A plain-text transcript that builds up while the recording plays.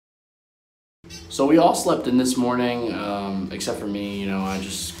So we all slept in this morning, except for me. You know, I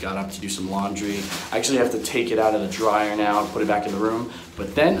just got up to do some laundry. I actually have to take it out of the dryer now and put it back in the room.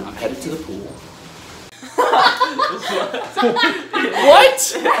 But then I'm headed to the pool.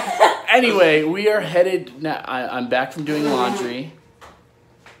 What? Anyway, we are headed now. I'm back from doing laundry.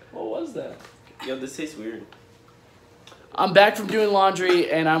 What was that? Yo, this tastes weird. I'm back from doing laundry,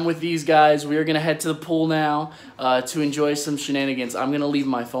 and I'm with these guys. We are going to head to the pool now to enjoy some shenanigans. I'm going to leave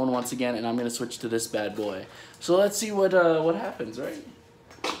my phone once again, and I'm going to switch to this bad boy. So let's see what happens, right?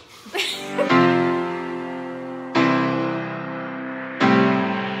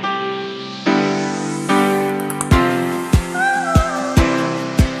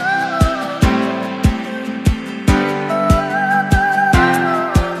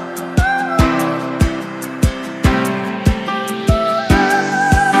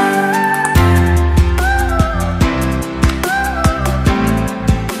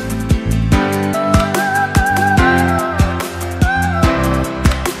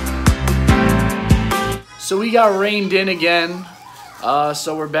 So we got rained in again,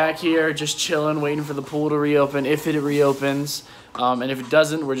 so we're back here just chilling, waiting for the pool to reopen, if it reopens. And if it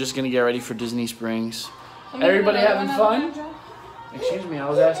doesn't, we're just going to get ready for Disney Springs. Everybody having fun? Excuse me, I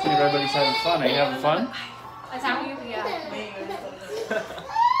was asking if everybody's having fun. Are you having fun?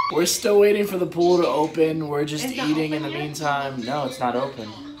 We're still waiting for the pool to open. We're just eating in the meantime. No, it's not open.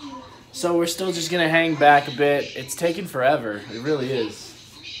 So we're still just going to hang back a bit. It's taking forever. It really is.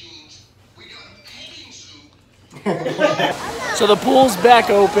 So the pool's back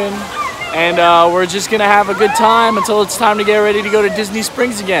open, and we're just gonna have a good time until it's time to get ready to go to Disney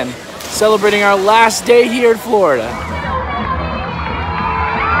Springs again, celebrating our last day here in Florida.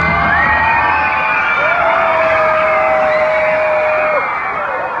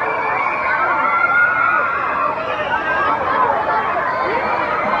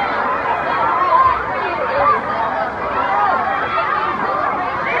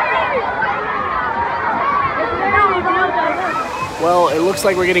 Well, it looks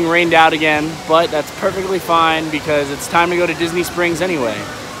like we're getting rained out again, but that's perfectly fine because it's time to go to Disney Springs anyway.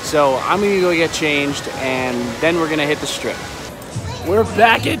 So I'm gonna go get changed, and then we're gonna hit the strip. We're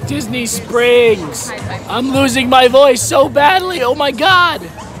back at Disney Springs. I'm losing my voice so badly, oh my God.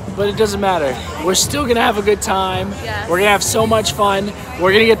 But it doesn't matter. We're still gonna have a good time. Yes. We're gonna have so much fun.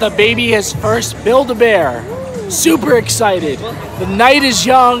 We're gonna get the baby his first Build-A-Bear. Super excited. The night is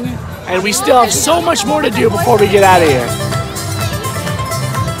young, and we still have so much more to do before we get out of here.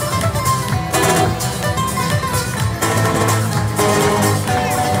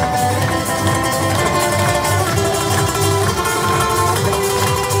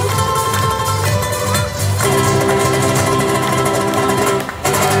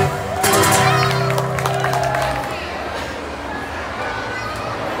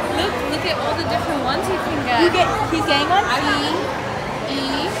 Look at all the different ones you can get. He's getting one?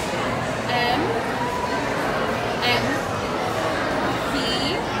 E, M, N, P,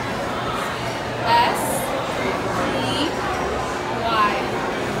 S, E, Y.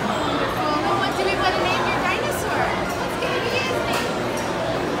 Wonderful. And what do we want to name your dinosaur? Let's get his name.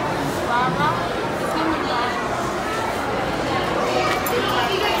 Rara. Let's name him Rara.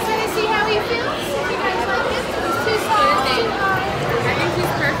 You guys want to see how he feels? If you guys like this, he's too soft. I think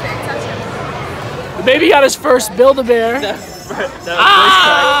he's perfect. Touch him. The baby got his first Build-A-Bear.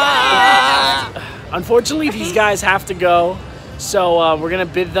 Unfortunately, these guys have to go, so we're gonna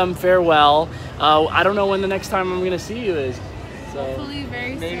bid them farewell. I don't know when the next time I'm gonna see you is. So Hopefully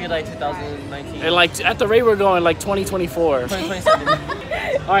very soon. Maybe like 2019. and like at the rate we're going, like 2024. 2027.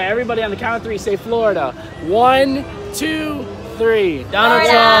 All right, everybody on the count of three, say Florida. 1, 2, 3. Donald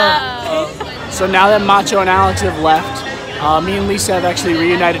Trump. So now that Macho and Alex have left, me and Lisa have actually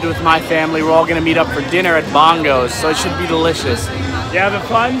reunited with my family. We're all gonna meet up for dinner at Bongo's, so it should be delicious. You having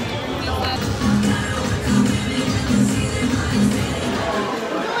fun?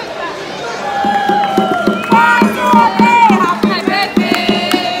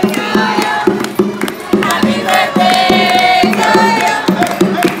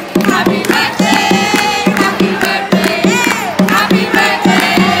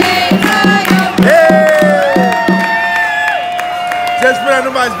 Just for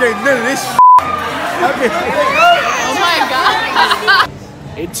nobody's getting none of this shit. Oh my God.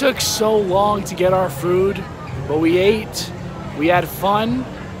 It took so long to get our food, but we ate, we had fun,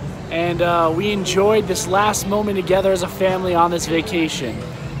 and we enjoyed this last moment together as a family on this vacation.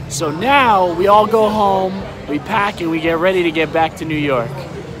 So now we all go home, we pack, and we get ready to get back to New York.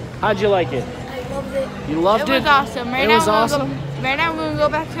 How'd you like it? I loved it. You loved it? It was awesome. It was awesome? Right now we're going to go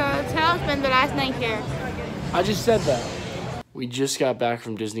back to our hotel, spend the last night here. I just said that. We just got back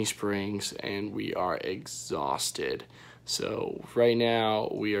from Disney Springs and we are exhausted. So right now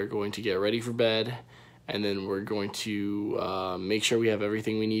we are going to get ready for bed, and then we're going to make sure we have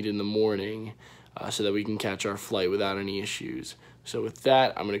everything we need in the morning so that we can catch our flight without any issues. So with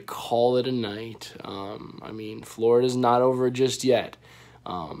that, I'm going to call it a night. I mean, Florida's not over just yet.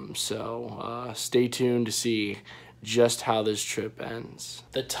 So stay tuned to see just how this trip ends.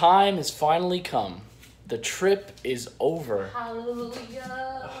 The time has finally come. The trip is over.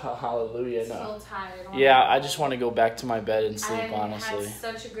 Hallelujah. Hallelujah. No. So tired. Yeah, I just want to go back to my bed and sleep, honestly. I had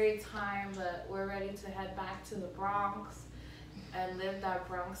such a great time, but we're ready to head back to the Bronx and live that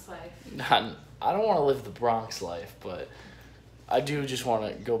Bronx life. I don't want to live the Bronx life, but I do just want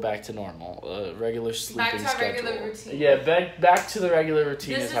to go back to normal, regular sleeping schedule. Back to our regular routine. Yeah, back to the regular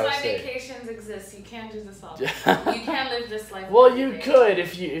routine is how I say. This is why vacations exist. You can't do this all the time. You can't live this life. Well, you could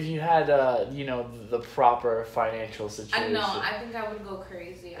if you had you know, the proper financial situation. I know. I think I would go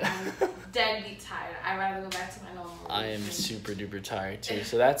crazy. I'm deadly tired. I'd rather go back to my normal routine. I am super duper tired too.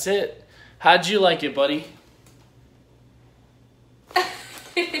 So that's it. How'd you like it, buddy?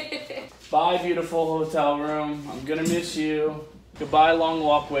 Bye, beautiful hotel room. I'm gonna miss you. Goodbye, long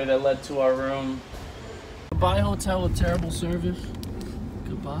walkway that led to our room. Goodbye, hotel with terrible service.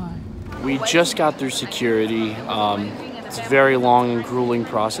 Goodbye. We just got through security. It's a very long and grueling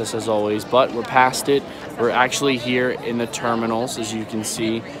process as always, but we're past it. We're actually here in the terminals, as you can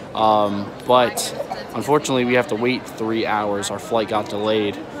see. But unfortunately, we have to wait 3 hours. Our flight got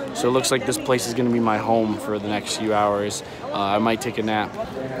delayed. So it looks like this place is gonna be my home for the next few hours. I might take a nap.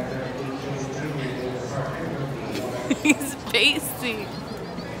 He's pacing.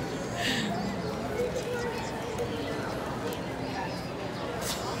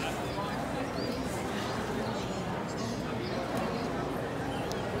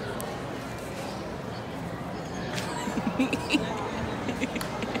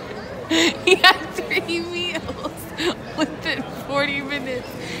 He had 3 meals within 40 minutes.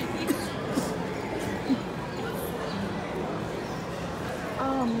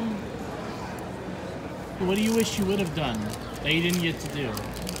 What do you wish you would have done that you didn't get to do?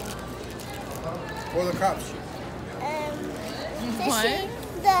 Or the cops. What?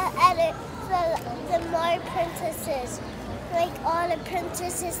 The more princesses. Like all the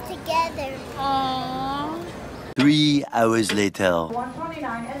princesses together. Aww. 3 hours later.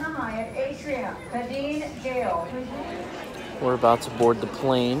 129 in the Hyatt Atrium, Kadeen Jail. We're about to board the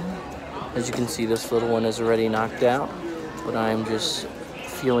plane. As you can see, this little one is already knocked out, but I am just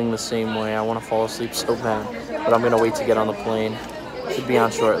feeling the same way. I want to fall asleep so bad, but I'm gonna wait to get on the plane. Should be on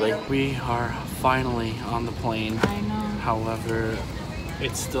shortly. We are finally on the plane. I know. However,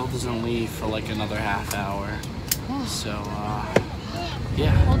 it still doesn't leave for like another half hour. So, yeah.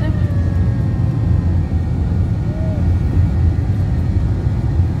 Hold him.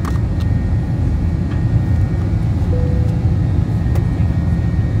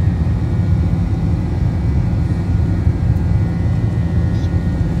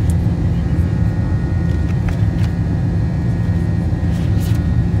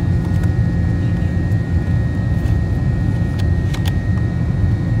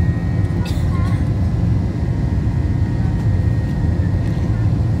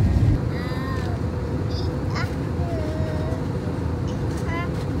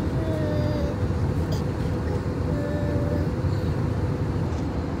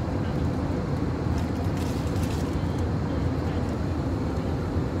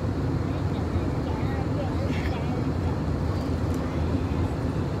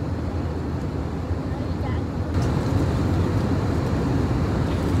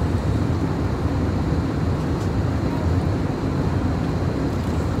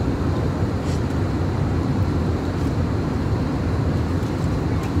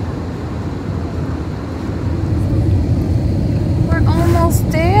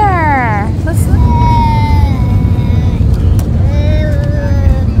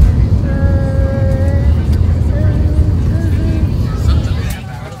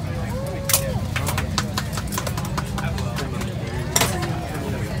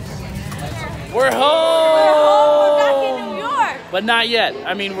 We're home! We're back in New York! But not yet.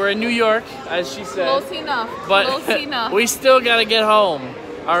 I mean, we're in New York, as she said. Close enough. But Close enough. we still gotta get home.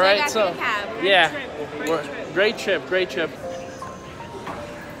 All right, so yeah, great trip, great trip.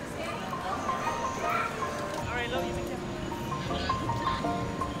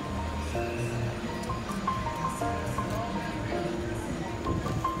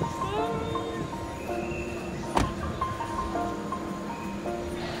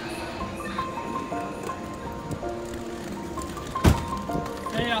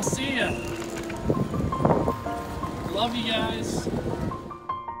 Hey, I'll see ya. Love you guys.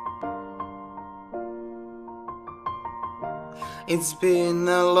 It's been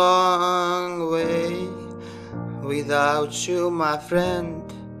a long way without you, my friend,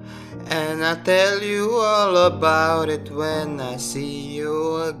 and I'll tell you all about it when I see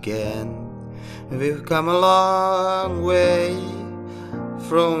you again. We've come a long way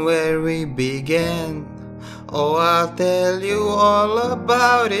from where we began. Oh, I'll tell you all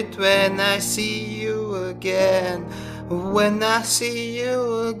about it when I see you again. When I see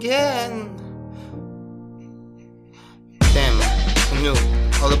you again. Damn, I knew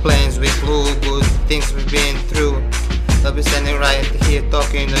all the planes we flew, good things we've been through. I'll be standing right here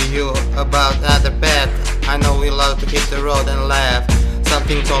talking to you about another path. I know we love to hit the road and laugh.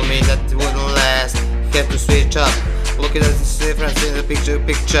 Something told me that it wouldn't last. Had to switch up. Look at the difference in the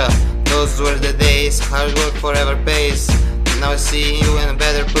picture. Those were the days. Hard work forever pays. Now I see you in a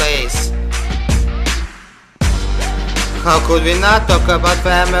better place. How could we not talk about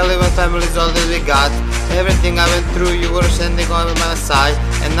family when family's all that we got? Everything I went through, you were standing on my side,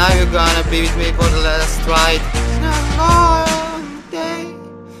 and now you're gonna be with me for the last ride. In a long day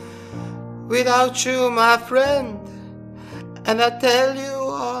without you, my friend, and I tell you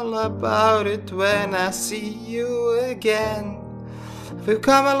all about it when I see you again. We've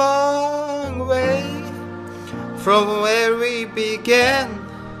come a long way from where we began.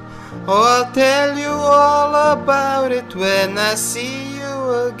 Oh, I'll tell you all about it when I see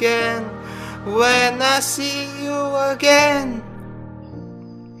you again. When I see you again.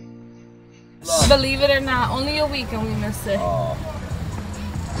 Believe it or not, only a week and we missed it.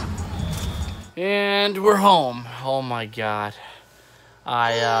 And we're home. Oh my God.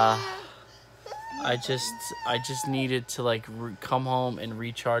 I just needed to like come home and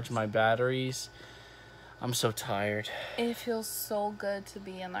recharge my batteries. I'm so tired. It feels so good to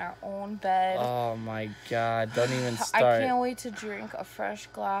be in our own bed. Oh my God, don't even start. I can't wait to drink a fresh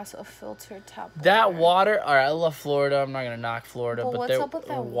glass of filtered tap water. That water, alright, I love Florida. I'm not gonna knock Florida, but what's up with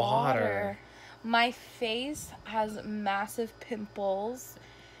that water? My face has massive pimples.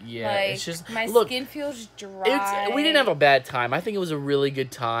 Yeah, like, it's just my look, skin feels dry. We didn't have a bad time. I think it was a really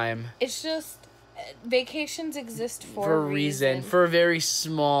good time. It's just vacations exist for a reason, for a very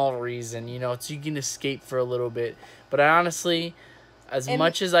small reason, you know, so you can escape for a little bit. But I honestly, as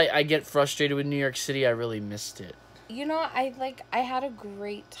much as I get frustrated with New York City, I really missed it. You know, I had a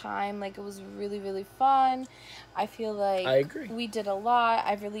great time. Like, it was really, really fun. I feel like I agree. We did a lot.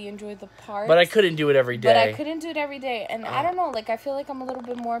 I really enjoyed the parks. But I couldn't do it every day. But I couldn't do it every day. And I don't know, like, I feel like I'm a little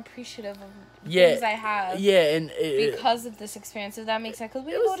bit more appreciative of things I have. Yeah, and because of this experience, if that makes sense. Because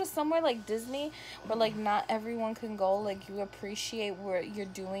when you go to somewhere like Disney, where, like, not everyone can go, like, you appreciate what you're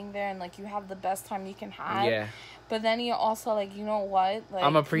doing there and, like, you have the best time you can have. Yeah. But then you're also like, you know what? Like,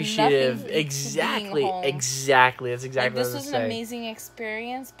 I'm appreciative. Exactly. That's exactly like, what I was this was an amazing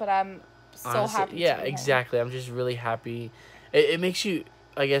experience, but I'm so happy. Yeah, to be exactly. home. I'm just really happy. It makes you,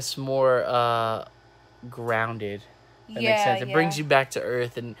 I guess, more grounded. That makes sense. It brings you back to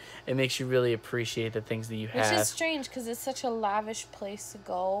earth, and it makes you really appreciate the things that you have. Which is strange because it's such a lavish place to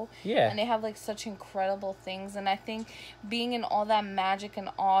go. Yeah. And they have like such incredible things, and I think being in all that magic and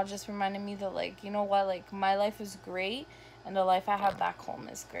awe just reminded me that, like, you know what, like, my life is great, and the life I have back home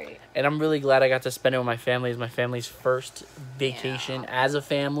is great. And I'm really glad I got to spend it with my family. It's my family's first vacation as a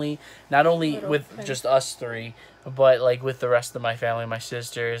family, not only with just us three, but like with the rest of my family, my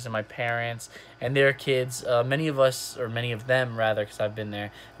sisters and my parents and their kids. Many of them rather, because I've been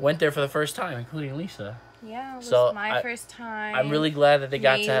there, went there for the first time, including Lisa. Yeah, it was my first time. I'm really glad that they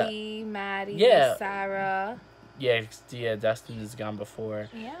got to. Maddie, Sarah. Yeah, Dustin has gone before.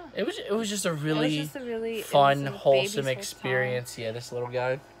 Yeah. It was just a really fun, wholesome experience. Time. Yeah, this little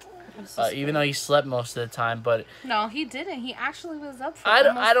guy. Even though he slept most of the time, but no, he didn't. He actually was up for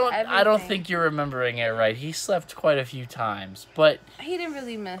I don't think you're remembering it right. He slept quite a few times, but he didn't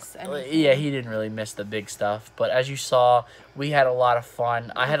really miss anything. Yeah, he didn't really miss the big stuff. But as you saw, we had a lot of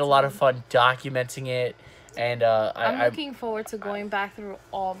fun. I had a lot of fun documenting it. And I'm looking forward to going back through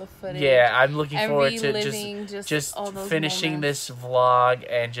all the footage. Yeah, I'm looking forward to just all those finishing moments. this vlog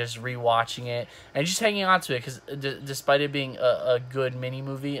and just rewatching it and just hanging on to it, because despite it being a good mini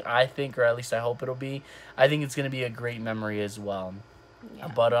movie, I think, or at least I hope it'll be, I think it's gonna be a great memory as well. Yeah.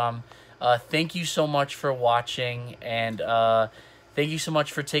 But thank you so much for watching, and thank you so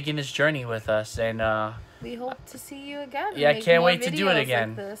much for taking this journey with us. And we hope to see you again. Yeah, I can't wait to do it again.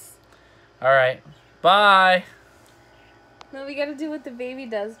 Like this. All right. Bye. No, we gotta do what the baby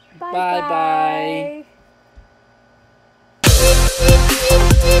does. Bye. Bye.